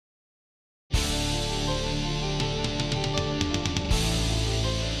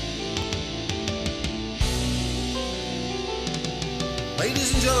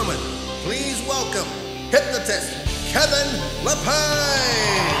Ladies and gentlemen, please welcome hypnotist Kevin Lepine.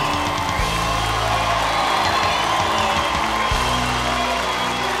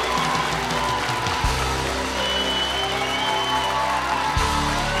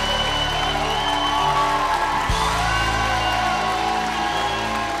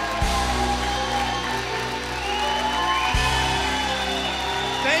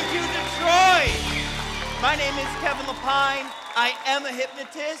 Thank you, Detroit! My name is Kevin Lepine. I am a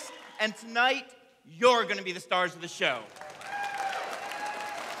hypnotist, and tonight, you're gonna be the stars of the show.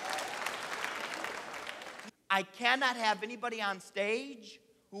 I cannot have anybody on stage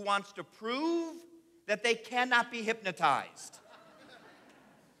who wants to prove that they cannot be hypnotized.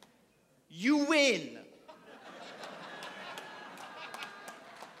 You win.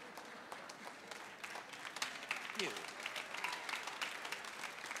 You.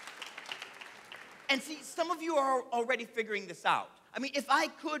 And see, some of you are already figuring this out. I mean, if I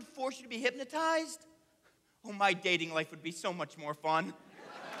could force you to be hypnotized, oh, my dating life would be so much more fun.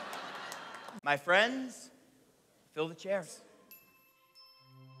 My friends, fill the chairs.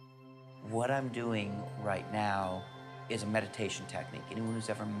 What I'm doing right now is a meditation technique. Anyone who's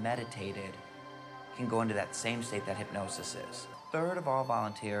ever meditated can go into that same state that hypnosis is. A third of all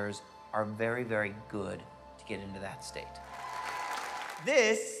volunteers are very, very good to get into that state.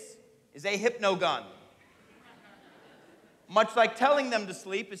 This is a hypno gun. Much like telling them to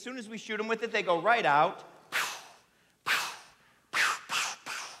sleep, as soon as we shoot them with it, they go right out.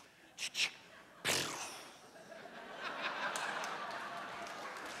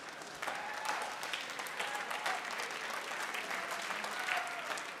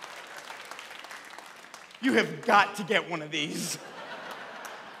 You have got to get one of these.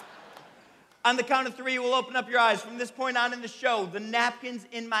 On the count of 3, you will open up your eyes. From this point on in the show, the napkins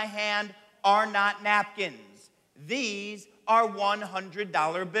in my hand are not napkins. These are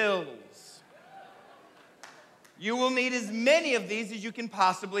 $100 bills. You will need as many of these as you can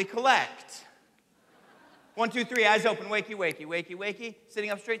possibly collect. 1, 2, 3, eyes open, wakey, wakey, wakey, wakey.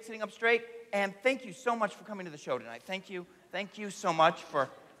 Sitting up straight. And thank you so much for coming to the show tonight. Thank you so much for,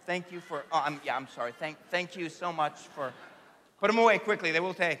 thank you so much for, put them away quickly, they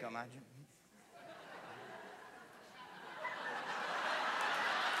will take them.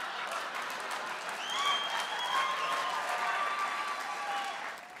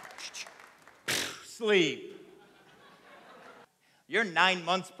 Sleep. You're 9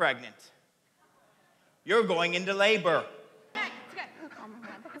 months pregnant. You're going into labor. Okay.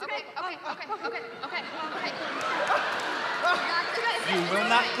 You will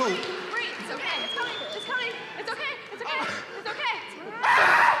not poop. Breathe. It's okay. It's coming. It's okay. Breathe. It's okay. It's okay. Breathe. It's okay.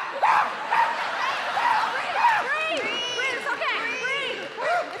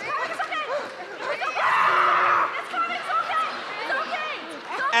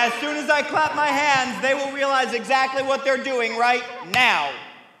 As soon as I clap my hands, they will realize exactly what they're doing right now.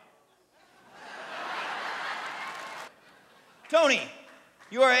 Tony,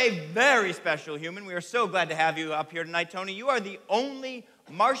 you are a very special human. We are so glad to have you up here tonight, Tony. You are the only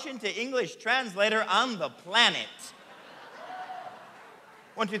Martian to English translator on the planet.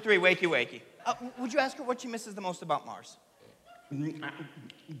 1, 2, 3, wakey, wakey. Would you ask her what she misses the most about Mars?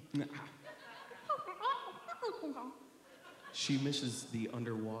 She misses the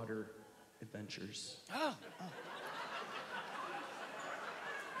underwater adventures. Oh.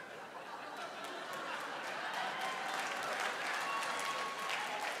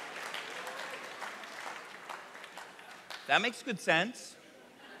 That makes good sense.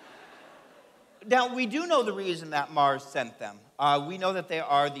 Now, we do know the reason that Mars sent them. We know that they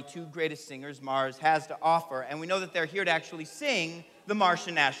are the 2 greatest singers Mars has to offer, and we know that they're here to actually sing the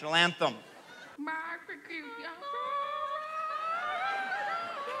Martian national anthem.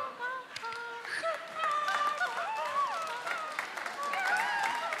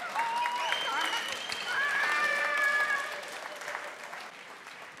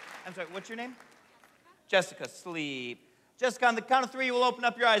 I'm sorry, what's your name? Jessica, sleep. Jessica, on the count of 3, you will open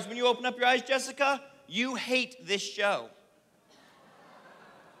up your eyes. When you open up your eyes, Jessica, you hate this show.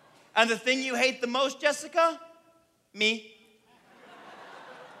 And the thing you hate the most, Jessica? Me.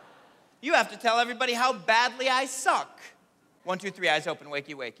 You have to tell everybody how badly I suck. 1, 2, 3, eyes open,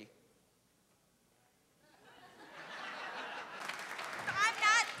 wakey, wakey. I'm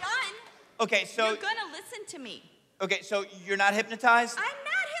not done. Okay, so... You're gonna listen to me. Okay, so you're not hypnotized? I'm not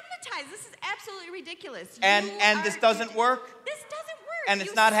hypnotized. This is absolutely ridiculous. And this doesn't work? This doesn't work. And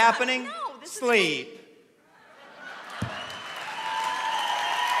it's not happening? No, this Sleep. is...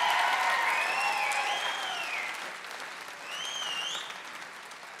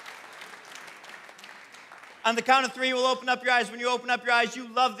 On the count of 3, you will open up your eyes. When you open up your eyes,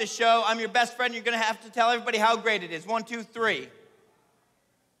 you love this show. I'm your best friend. You're going to have to tell everybody how great it is. 1, 2, 3.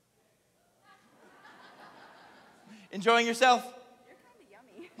 Enjoying yourself? You're kind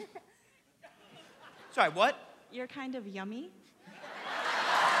of yummy. Sorry, what? You're kind of yummy.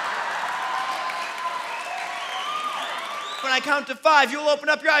 When I count to 5, you'll open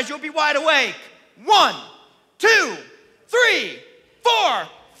up your eyes. You'll be wide awake. 1, 2, 3, 4,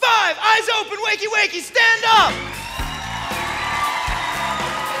 5. Eyes open. Wakey, wakey. Stand up.